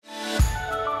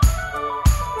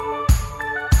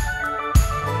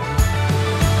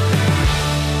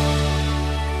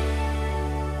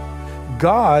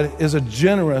God is a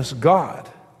generous God.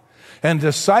 And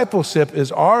discipleship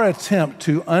is our attempt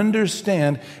to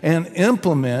understand and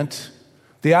implement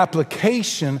the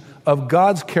application of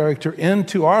God's character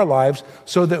into our lives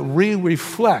so that we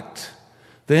reflect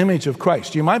the image of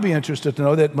Christ. You might be interested to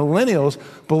know that millennials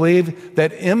believe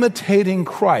that imitating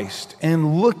Christ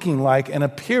and looking like and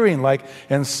appearing like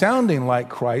and sounding like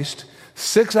Christ,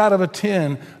 6 out of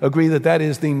 10 agree that that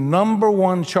is the number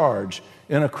one charge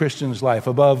in a Christian's life,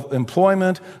 above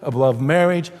employment, above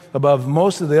marriage, above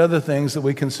most of the other things that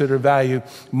we consider value.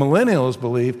 Millennials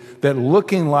believe that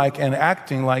looking like and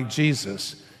acting like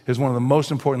Jesus is one of the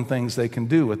most important things they can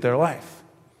do with their life.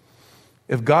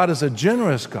 If God is a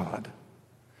generous God,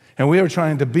 and we are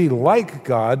trying to be like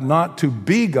God, not to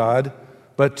be God,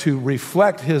 but to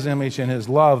reflect his image and his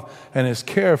love and his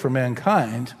care for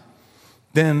mankind,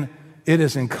 then it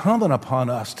is incumbent upon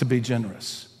us to be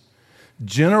generous.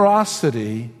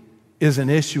 Generosity is an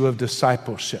issue of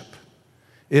discipleship.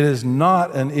 It is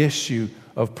not an issue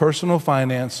of personal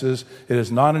finances. It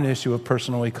is not an issue of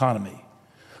personal economy.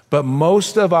 But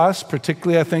most of us,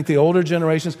 particularly I think the older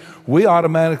generations, we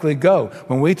automatically go.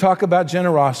 When we talk about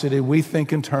generosity, we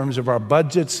think in terms of our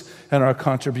budgets and our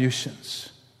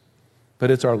contributions.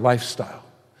 But it's our lifestyle.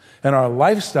 And our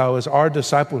lifestyle is our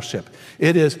discipleship.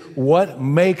 It is what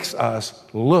makes us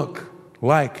look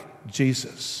like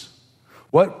Jesus.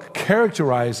 What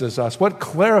characterizes us, what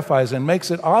clarifies and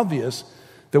makes it obvious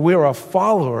that we are a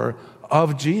follower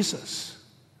of Jesus.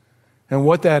 And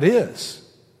what that is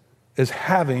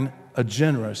having a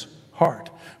generous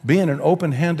heart, being an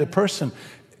open-handed person.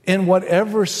 In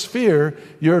whatever sphere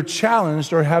you're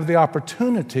challenged or have the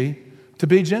opportunity to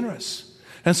be generous.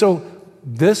 And so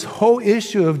this whole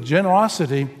issue of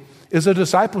generosity is a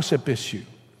discipleship issue.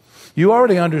 You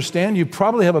already understand, you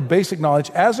probably have a basic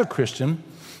knowledge as a Christian.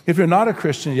 If you're not a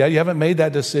Christian yet, you haven't made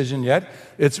that decision yet,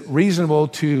 it's reasonable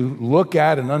to look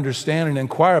at and understand and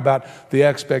inquire about the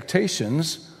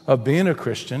expectations of being a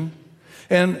Christian.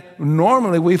 And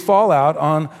normally we fall out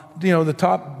on, the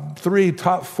top 3,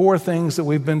 top 4 things that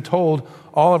we've been told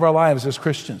all of our lives as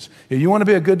Christians. If you want to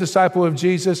be a good disciple of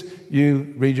Jesus,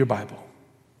 you read your Bible.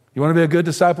 You want to be a good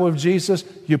disciple of Jesus,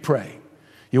 you pray.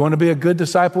 You want to be a good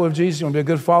disciple of Jesus, you want to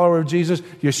be a good follower of Jesus,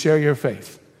 you share your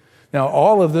faith. Now,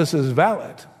 all of this is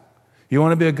valid. You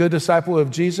want to be a good disciple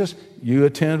of Jesus, you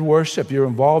attend worship. You're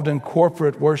involved in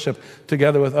corporate worship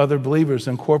together with other believers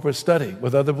and corporate study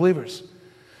with other believers.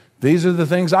 These are the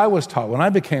things I was taught when I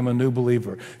became a new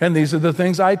believer. And these are the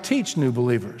things I teach new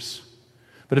believers.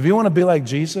 But if you want to be like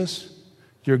Jesus,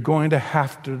 you're going to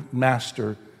have to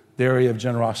master the area of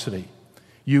generosity.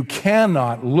 You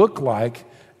cannot look like,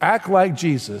 act like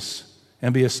Jesus,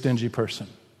 and be a stingy person.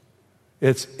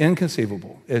 It's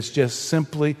inconceivable. It's just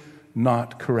simply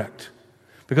not correct.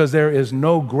 Because there is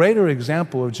no greater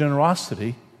example of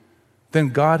generosity than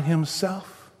God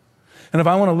himself. And if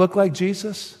I want to look like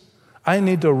Jesus, I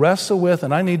need to wrestle with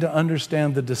and I need to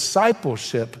understand the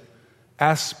discipleship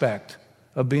aspect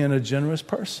of being a generous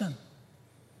person.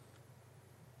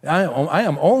 I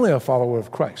am only a follower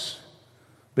of Christ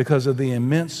because of the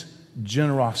immense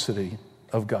generosity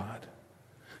of God,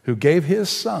 who gave his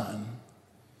Son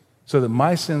so that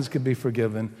my sins could be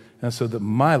forgiven and so that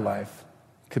my life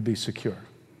could be secure.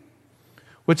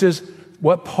 Which is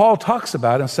what Paul talks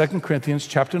about in 2 Corinthians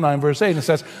chapter 9, verse 8. It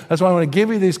says, that's why I want to give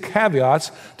you these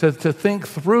caveats to think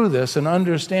through this and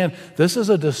understand this is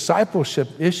a discipleship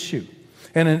issue.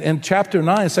 And in chapter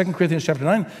 9, 2 Corinthians chapter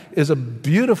 9, is a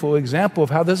beautiful example of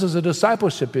how this is a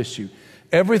discipleship issue.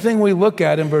 Everything we look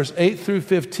at in verse 8 through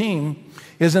 15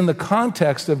 is in the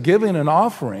context of giving an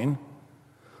offering,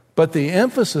 but the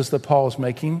emphasis that Paul is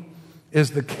making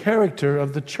is the character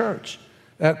of the church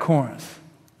at Corinth.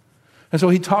 And so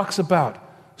he talks about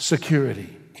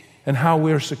security and how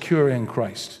we're secure in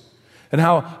Christ and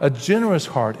how a generous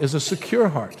heart is a secure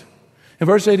heart. In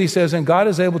verse 8 he says, and God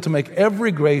is able to make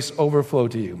every grace overflow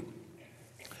to you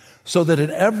so that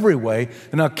in every way,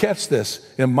 and now catch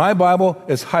this, in my Bible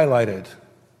it's highlighted,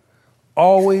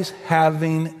 always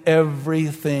having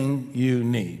everything you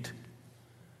need.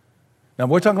 Now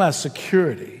we're talking about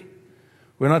security.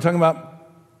 We're not talking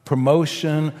about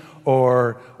promotion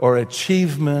or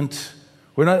achievement.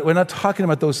 We're not talking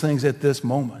about those things at this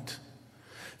moment.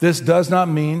 This does not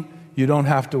mean you don't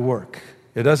have to work.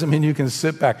 It doesn't mean you can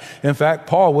sit back. In fact,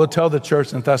 Paul will tell the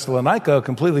church in Thessalonica, a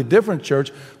completely different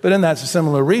church, but in that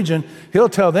similar region, he'll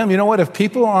tell them, you know what, if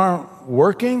people aren't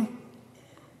working,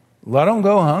 let them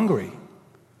go hungry.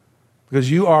 Because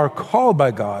you are called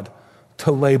by God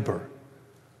to labor.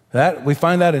 We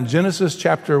find that in Genesis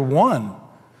chapter 1.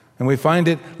 And we find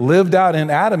it lived out in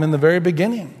Adam in the very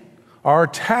beginning. Our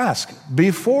task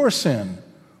before sin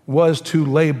was to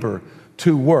labor,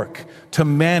 to work, to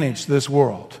manage this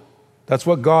world. That's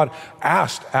what God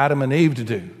asked Adam and Eve to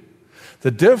do.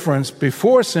 The difference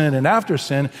before sin and after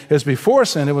sin is before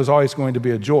sin, it was always going to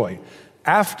be a joy.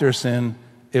 After sin,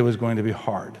 it was going to be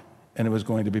hard and it was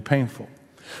going to be painful.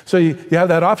 So you have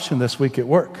that option this week at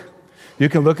work. You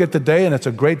can look at the day and it's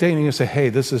a great day and you can say, hey,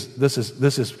 this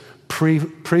is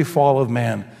pre-fall of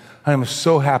man. I am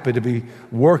so happy to be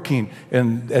working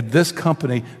at this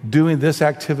company, doing this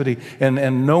activity,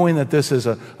 and knowing that this is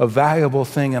a valuable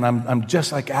thing, and I'm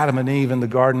just like Adam and Eve in the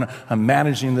garden. I'm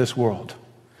managing this world.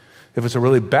 If it's a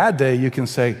really bad day, you can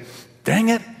say, dang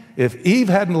it, if Eve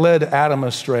hadn't led Adam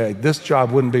astray, this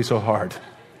job wouldn't be so hard.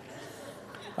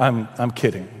 I'm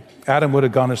kidding. Adam would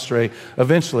have gone astray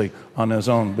eventually on his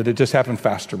own, but it just happened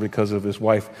faster because of his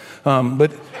wife.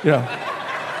 But, you know...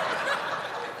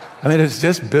 I mean, it's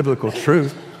just biblical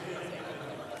truth,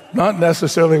 not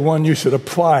necessarily one you should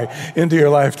apply into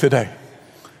your life today.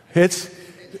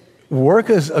 Work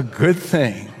is a good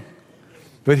thing,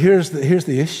 but here's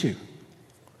the issue.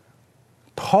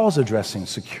 Paul's addressing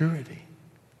security.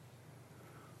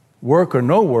 Work or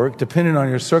no work, depending on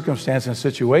your circumstance and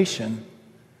situation,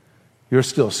 you're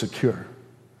still secure.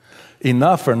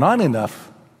 Enough or not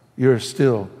enough, you're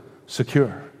still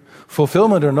secure.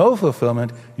 Fulfillment or no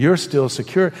fulfillment, you're still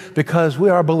secure because we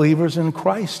are believers in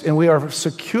Christ and we are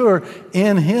secure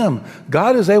in Him.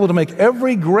 God is able to make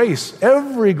every grace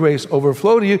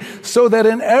overflow to you so that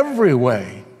in every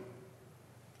way,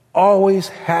 always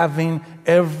having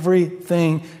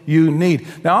everything you need.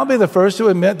 Now, I'll be the first to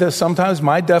admit that sometimes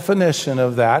my definition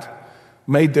of that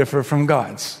may differ from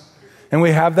God's. And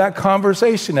we have that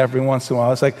conversation every once in a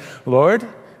while. It's like, Lord,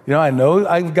 I know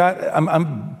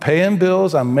I'm paying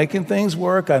bills, I'm making things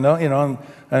work, I know,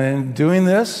 I'm doing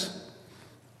this,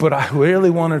 but I really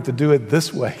wanted to do it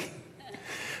this way.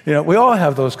 We all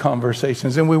have those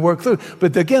conversations and we work through.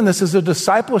 But again, this is a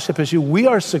discipleship issue. We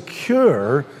are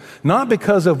secure not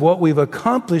because of what we've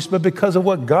accomplished, but because of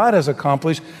what God has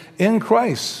accomplished in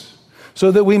Christ,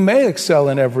 so that we may excel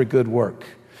in every good work.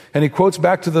 And he quotes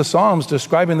back to the Psalms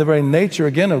describing the very nature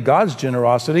again of God's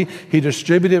generosity. He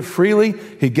distributed freely.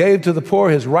 He gave to the poor.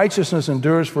 His righteousness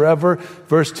endures forever.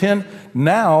 Verse 10,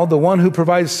 now the one who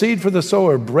provides seed for the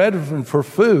sower, bread for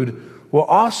food, will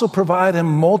also provide and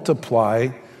multiply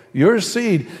your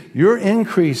seed, your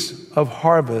increase of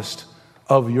harvest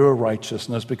of your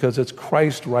righteousness, because it's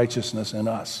Christ's righteousness in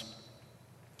us.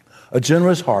 A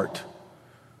generous heart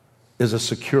is a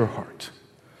secure heart.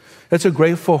 It's a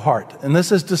grateful heart. And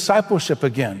this is discipleship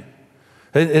again.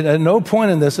 At no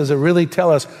point in this does it really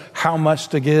tell us how much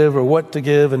to give or what to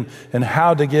give and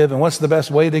how to give and what's the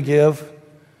best way to give.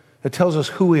 It tells us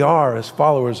who we are as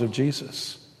followers of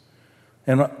Jesus.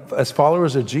 And as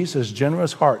followers of Jesus,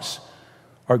 generous hearts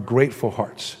are grateful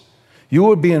hearts. You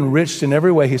will be enriched in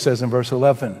every way, he says in verse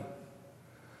 11,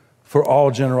 for all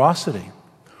generosity,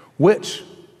 which,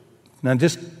 now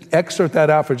just excerpt that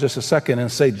out for just a second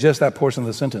and say just that portion of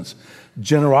the sentence.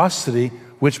 Generosity,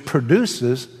 which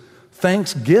produces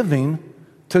thanksgiving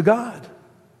to God.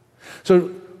 So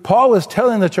Paul was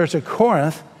telling the church at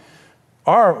Corinth,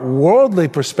 our worldly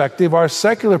perspective, our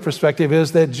secular perspective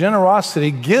is that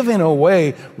generosity, giving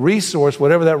away resource,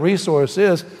 whatever that resource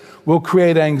is, will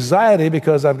create anxiety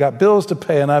because I've got bills to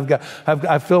pay and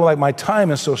I feel like my time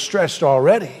is so stretched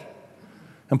already.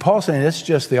 And Paul's saying it's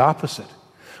just the opposite.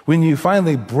 When you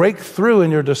finally break through in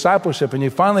your discipleship and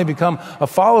you finally become a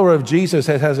follower of Jesus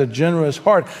that has a generous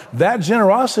heart, that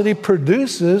generosity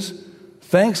produces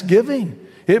thanksgiving.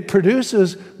 It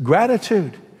produces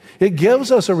gratitude. It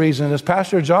gives us a reason, as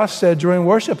Pastor Josh said during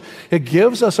worship, it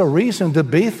gives us a reason to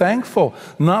be thankful,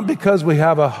 not because we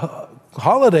have a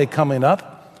holiday coming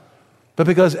up, but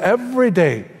because every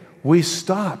day we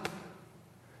stop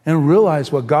and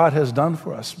realize what God has done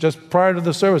for us. Just prior to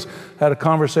the service, I had a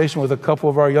conversation with a couple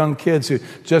of our young kids who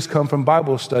just come from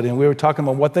Bible study, and we were talking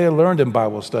about what they had learned in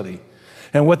Bible study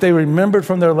and what they remembered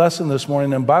from their lesson this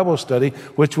morning in Bible study,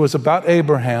 which was about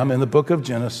Abraham in the book of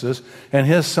Genesis and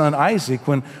his son Isaac,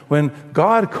 when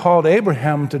God called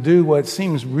Abraham to do what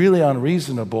seems really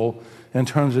unreasonable in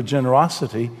terms of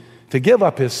generosity, to give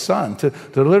up his son, to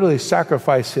literally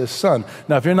sacrifice his son.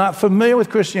 Now, if you're not familiar with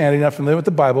Christianity, not familiar with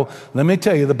the Bible, let me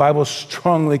tell you, the Bible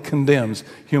strongly condemns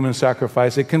human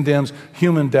sacrifice. It condemns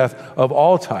human death of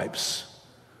all types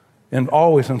and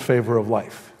always in favor of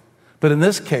life. But in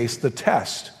this case, the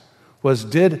test was,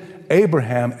 did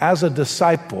Abraham as a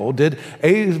disciple, did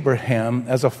Abraham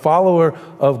as a follower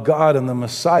of God and the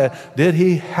Messiah, did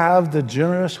he have the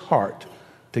generous heart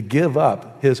to give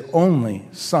up his only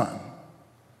son?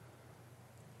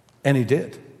 And he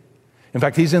did. In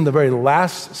fact, he's in the very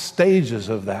last stages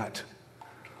of that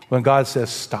when God says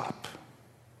stop.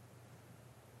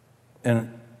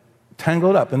 And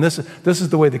tangled up, and this is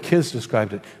the way the kids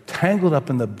described it, tangled up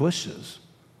in the bushes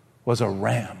was a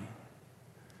ram.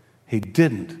 He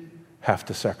didn't have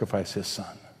to sacrifice his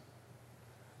son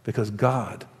because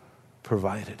God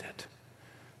provided it.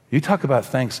 You talk about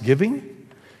thanksgiving.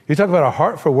 You talk about a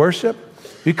heart for worship.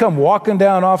 You come walking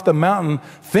down off the mountain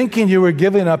thinking you were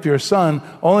giving up your son,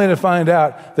 only to find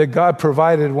out that God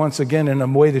provided once again in a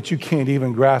way that you can't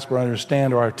even grasp or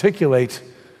understand or articulate.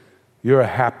 You're a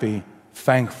happy,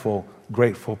 thankful,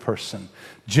 grateful person.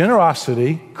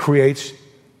 Generosity creates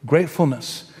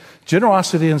gratefulness.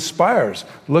 Generosity inspires.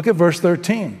 Look at verse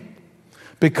 13.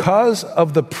 Because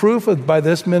of the proof by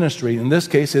this ministry, in this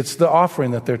case, it's the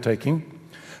offering that they're taking,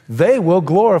 they will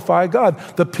glorify God.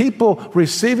 The people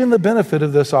receiving the benefit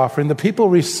of this offering, the people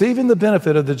receiving the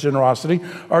benefit of the generosity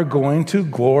are going to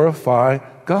glorify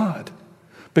God.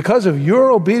 Because of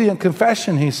your obedient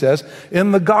confession, he says,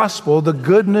 in the gospel, the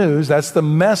good news, that's the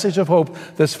message of hope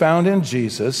that's found in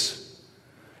Jesus,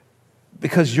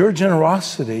 because your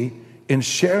generosity in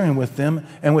sharing with them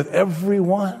and with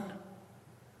everyone,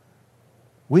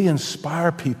 we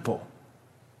inspire people.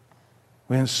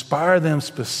 We inspire them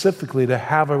specifically to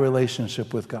have a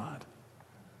relationship with God.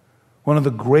 One of the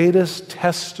greatest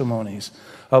testimonies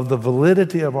of the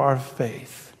validity of our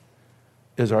faith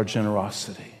is our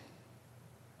generosity.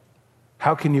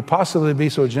 How can you possibly be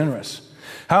so generous?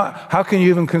 How can you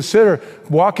even consider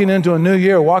walking into a new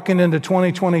year, walking into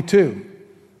 2022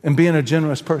 and being a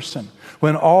generous person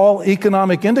when all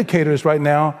economic indicators right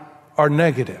now are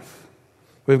negative?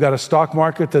 We've got a stock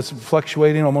market that's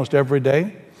fluctuating almost every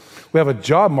day. We have a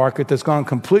job market that's gone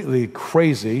completely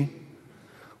crazy.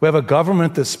 We have a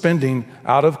government that's spending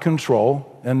out of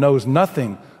control and knows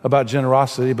nothing about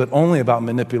generosity, but only about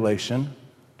manipulation.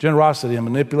 Generosity and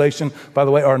manipulation, by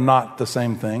the way, are not the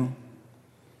same thing.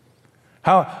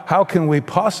 How can we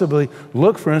possibly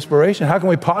look for inspiration? How can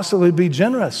we possibly be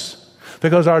generous?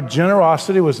 Because our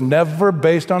generosity was never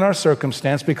based on our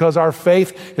circumstance, because our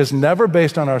faith is never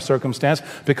based on our circumstance,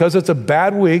 because it's a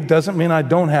bad week doesn't mean I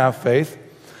don't have faith,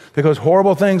 because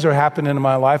horrible things are happening in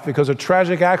my life, because a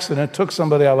tragic accident took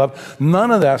somebody I love. None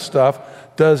of that stuff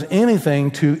does anything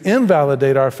to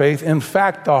invalidate our faith. In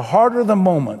fact, the harder the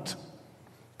moment,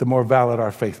 the more valid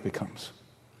our faith becomes.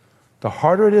 The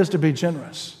harder it is to be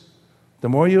generous, the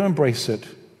more you embrace it,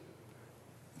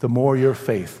 the more your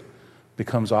faith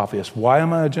becomes obvious. Why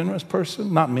am I a generous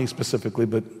person? Not me specifically,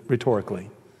 but rhetorically.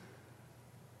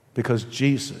 Because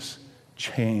Jesus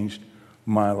changed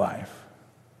my life.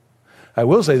 I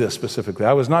will say this specifically.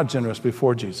 I was not generous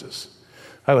before Jesus.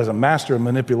 I was a master of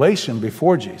manipulation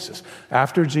before Jesus.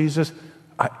 After Jesus,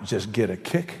 I just get a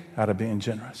kick out of being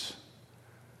generous.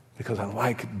 Because I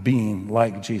like being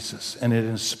like Jesus, and it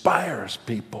inspires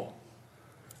people.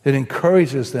 It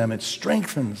encourages them, it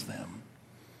strengthens them.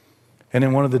 And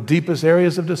in one of the deepest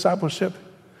areas of discipleship,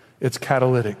 it's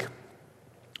catalytic.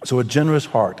 So a generous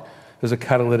heart is a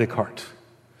catalytic heart.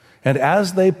 And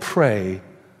as they pray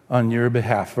on your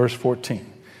behalf, verse 14.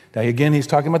 Now again, he's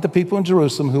talking about the people in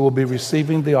Jerusalem who will be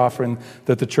receiving the offering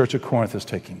that the church of Corinth is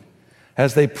taking.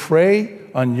 As they pray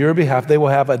on your behalf, they will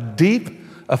have a deep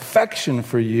affection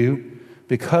for you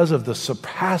because of the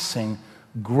surpassing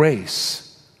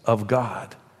grace of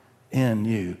God in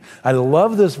you. I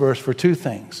love this verse for two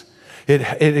things.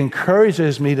 It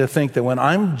encourages me to think that when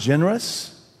I'm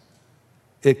generous,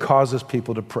 it causes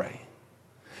people to pray.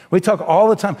 We talk all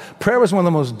the time. Prayer was one of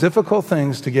the most difficult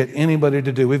things to get anybody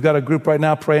to do. We've got a group right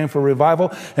now praying for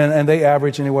revival, and they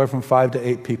average anywhere from 5 to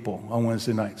 8 people on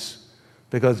Wednesday nights.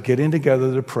 Because getting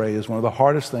together to pray is one of the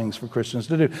hardest things for Christians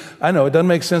to do. I know it doesn't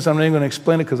make sense. I'm not even going to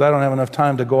explain it because I don't have enough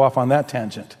time to go off on that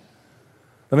tangent.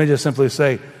 Let me just simply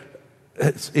say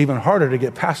it's even harder to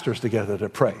get pastors together to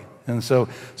pray. And so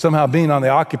somehow being on the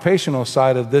occupational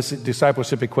side of this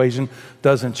discipleship equation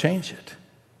doesn't change it.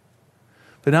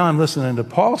 But now I'm listening to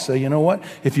Paul say, you know what?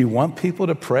 If you want people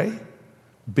to pray,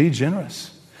 be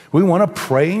generous. We want a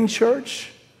praying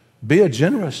church, be a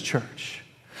generous church.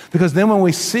 Because then when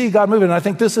we see God move, and I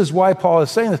think this is why Paul is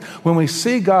saying this, when we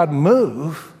see God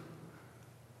move,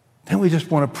 then we just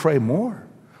want to pray more.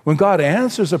 When God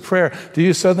answers a prayer, do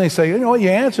you suddenly say, you know what, you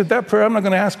answered that prayer, I'm not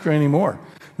going to ask for any more?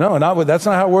 No, that's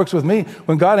not how it works with me.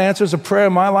 When God answers a prayer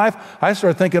in my life, I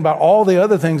start thinking about all the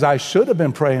other things I should have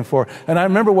been praying for. And I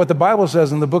remember what the Bible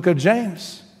says in the book of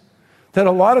James, that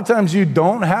a lot of times you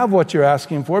don't have what you're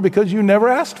asking for because you never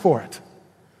asked for it.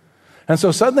 And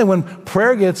so suddenly when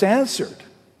prayer gets answered,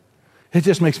 it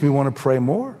just makes me want to pray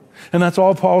more. And that's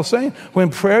all Paul's saying.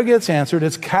 When prayer gets answered,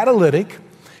 it's catalytic.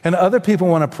 And other people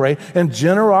want to pray, and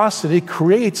generosity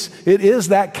it is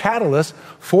that catalyst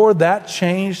for that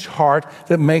changed heart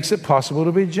that makes it possible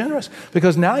to be generous.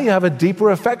 Because now you have a deeper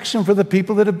affection for the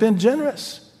people that have been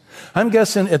generous. I'm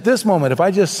guessing at this moment, if I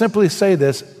just simply say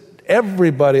this,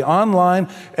 everybody online,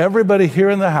 everybody here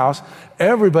in the house,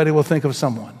 everybody will think of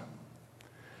someone.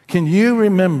 Can you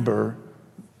remember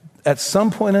at some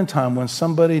point in time when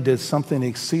somebody did something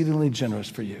exceedingly generous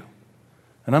for you?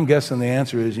 And I'm guessing the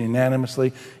answer is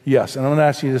unanimously yes. And I'm going to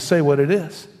ask you to say what it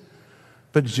is.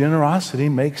 But generosity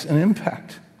makes an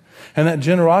impact. And that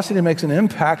generosity makes an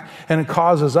impact, and it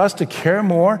causes us to care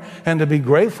more and to be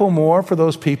grateful more for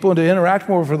those people and to interact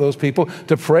more for those people,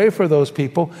 to pray for those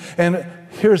people. And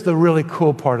here's the really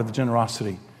cool part of the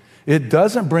generosity. It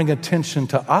doesn't bring attention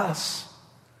to us.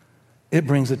 It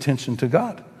brings attention to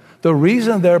God. The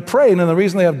reason they're praying and the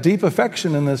reason they have deep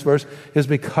affection in this verse is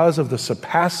because of the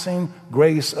surpassing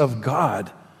grace of God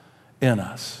in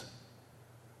us.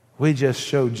 We just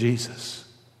showed Jesus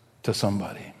to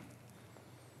somebody.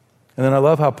 And then I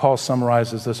love how Paul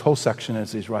summarizes this whole section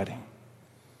as he's writing.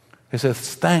 He says,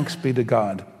 thanks be to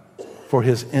God for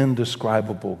his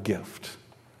indescribable gift.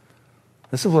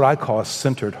 This is what I call a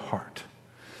centered heart.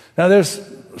 Now, there's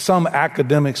some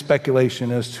academic speculation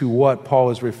as to what Paul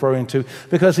is referring to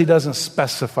because he doesn't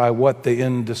specify what the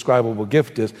indescribable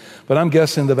gift is. But I'm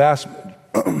guessing the vast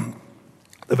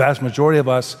majority of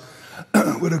us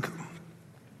would,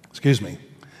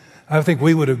 I think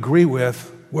we would agree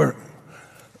with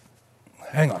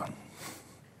hang on.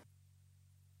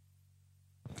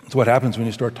 It's what happens when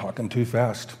you start talking too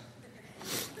fast.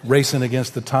 Racing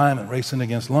against the time and racing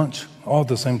against lunch all at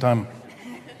the same time.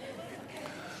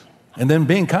 And then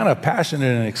being kind of passionate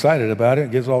and excited about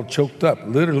it gets all choked up,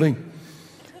 literally.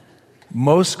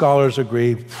 Most scholars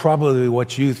agree, probably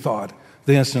what you thought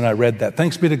the instant I read that.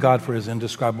 Thanks be to God for his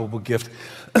indescribable gift.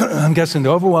 I'm guessing the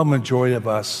overwhelming majority of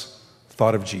us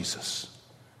thought of Jesus.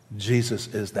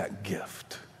 Jesus is that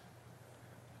gift.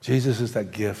 Jesus is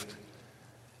that gift,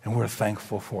 and we're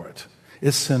thankful for it.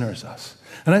 It centers us.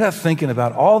 And I got thinking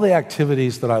about all the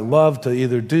activities that I love to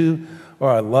either do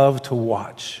or I love to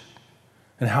watch,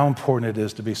 and how important it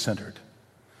is to be centered.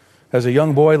 As a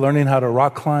young boy learning how to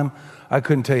rock climb, I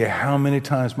couldn't tell you how many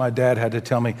times my dad had to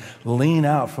tell me, lean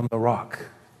out from the rock.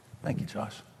 Thank you,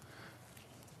 Josh.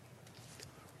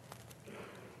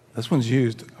 This one's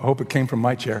used. I hope it came from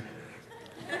my chair.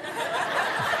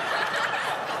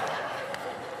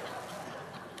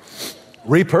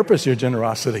 Repurpose your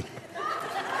generosity.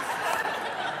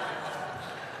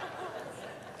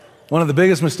 One of the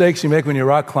biggest mistakes you make when you're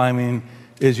rock climbing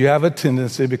is you have a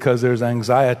tendency, because there's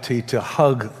anxiety, to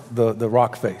hug the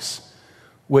rock face,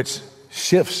 which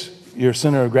shifts your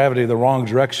center of gravity the wrong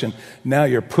direction. Now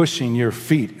you're pushing your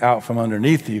feet out from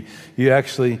underneath you. You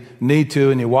actually need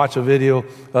to, and you watch a video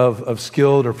of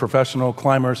skilled or professional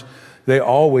climbers, they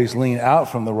always lean out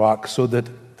from the rock so that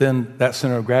then that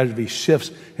center of gravity shifts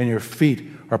and your feet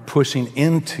are pushing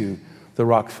into the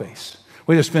rock face.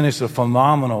 We just finished a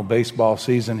phenomenal baseball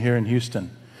season here in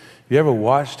Houston. You ever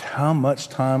watched how much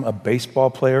time a baseball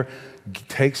player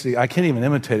takes? I can't even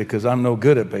imitate it because I'm no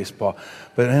good at baseball.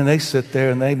 But and they sit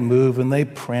there and they move and they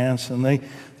prance and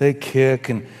they kick,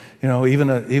 and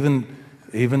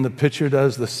even the pitcher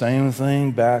does the same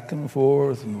thing, back and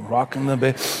forth and rocking the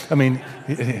base. I mean,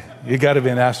 you got to be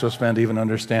an Astros fan to even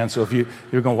understand. So if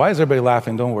you're going, why is everybody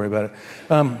laughing? Don't worry about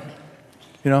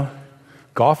it.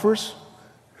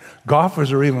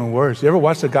 Golfers are even worse. You ever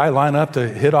watch a guy line up to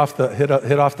hit off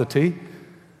the tee,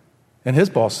 and his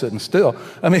ball's sitting still?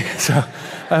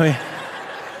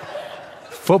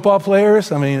 Football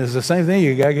players. It's the same thing.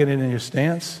 You gotta get it in your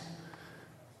stance.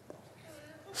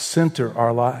 Center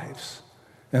our lives,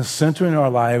 and centering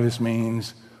our lives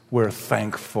means we're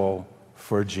thankful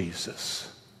for Jesus.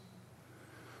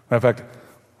 Matter of fact,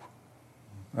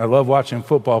 I love watching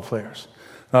football players.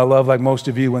 I love, like most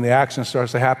of you, when the action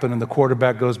starts to happen and the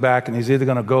quarterback goes back and he's either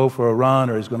going to go for a run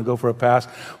or he's going to go for a pass,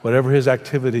 whatever his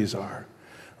activities are.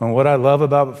 And what I love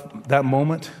about that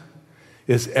moment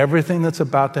is everything that's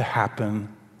about to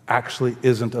happen actually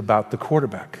isn't about the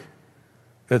quarterback.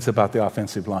 It's about the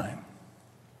offensive line.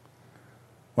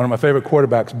 One of my favorite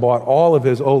quarterbacks bought all of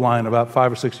his O-line about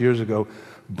 5 or 6 years ago,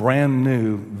 brand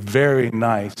new, very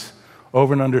nice,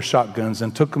 over and under shotguns,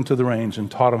 and took them to the range and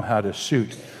taught them how to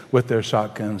shoot with their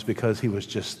shotguns because he was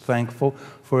just thankful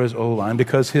for his O-line,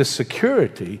 because his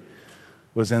security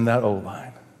was in that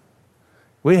O-line.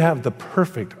 We have the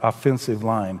perfect offensive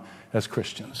line as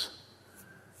Christians.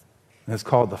 And it's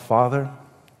called the Father,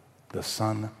 the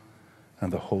Son,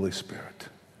 and the Holy Spirit.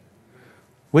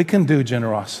 We can do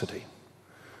generosity.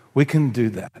 We can do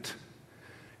that.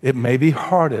 It may be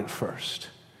hard at first.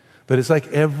 But it's like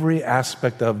every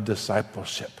aspect of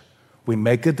discipleship. We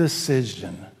make a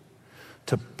decision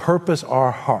to purpose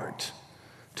our heart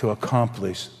to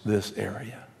accomplish this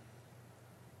area.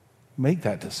 Make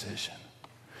that decision.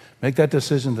 Make that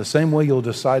decision the same way you'll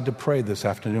decide to pray this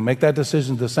afternoon. Make that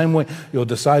decision the same way you'll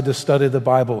decide to study the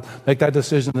Bible. Make that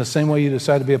decision the same way you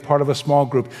decide to be a part of a small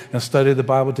group and study the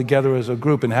Bible together as a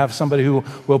group and have somebody who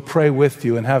will pray with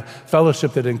you and have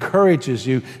fellowship that encourages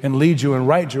you and leads you in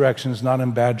right directions, not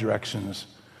in bad directions.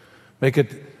 Make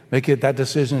it that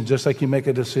decision just like you make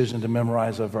a decision to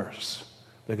memorize a verse.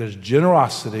 Because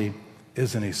generosity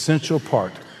is an essential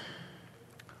part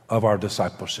of our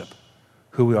discipleship,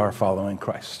 who we are following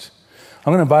Christ.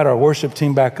 I'm going to invite our worship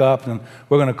team back up, and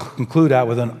we're going to conclude out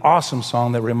with an awesome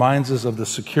song that reminds us of the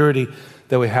security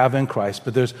that we have in Christ.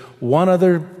 But there's one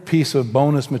other piece of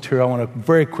bonus material I want to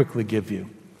very quickly give you.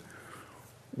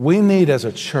 We need as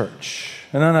a church,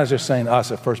 and I'm not just saying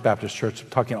us at First Baptist Church, I'm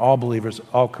talking all believers,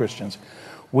 all Christians,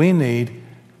 we need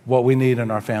what we need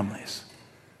in our families.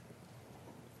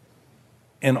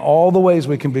 In all the ways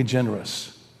we can be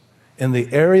generous, in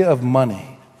the area of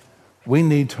money, we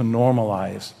need to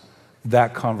normalize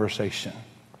that conversation.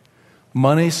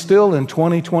 Money still in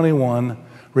 2021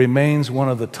 remains one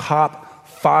of the top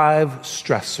 5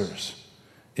 stressors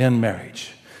in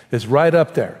marriage. It's right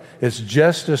up there. It's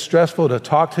just as stressful to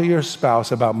talk to your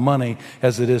spouse about money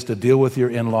as it is to deal with your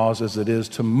in-laws, as it is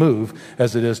to move,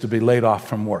 as it is to be laid off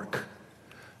from work.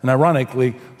 And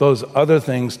ironically, those other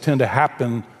things tend to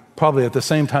happen probably at the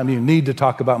same time you need to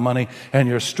talk about money and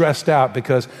you're stressed out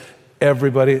because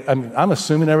everybody, I'm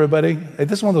assuming everybody,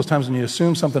 this is one of those times when you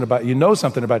assume something about, you know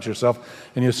something about yourself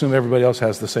and you assume everybody else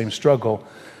has the same struggle.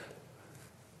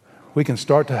 We can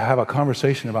start to have a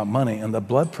conversation about money and the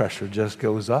blood pressure just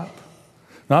goes up.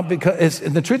 Not because,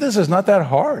 the truth is it's not that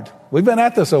hard. We've been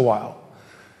at this a while.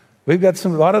 We've got a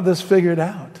lot of this figured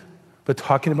out. But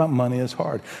talking about money is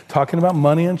hard. Talking about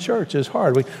money in church is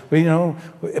hard.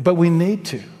 But we need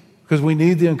to. Because we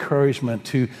need the encouragement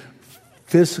to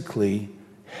physically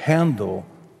handle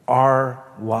our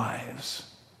lives,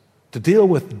 to deal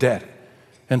with debt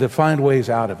and to find ways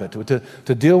out of it,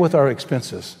 to deal with our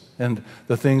expenses and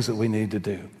the things that we need to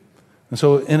do. And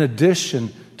so in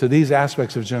addition to these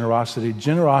aspects of generosity,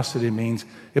 generosity means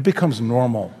it becomes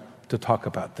normal to talk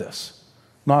about this,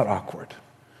 not awkward.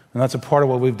 And that's a part of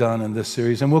what we've done in this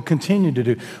series, and we'll continue to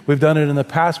do. We've done it in the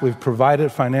past. We've provided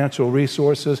financial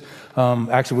resources.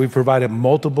 Actually, we've provided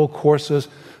multiple courses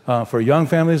for young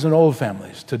families and old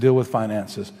families to deal with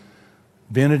finances.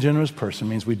 Being a generous person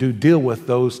means we do deal with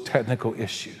those technical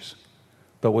issues,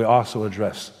 but we also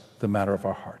address the matter of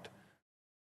our heart.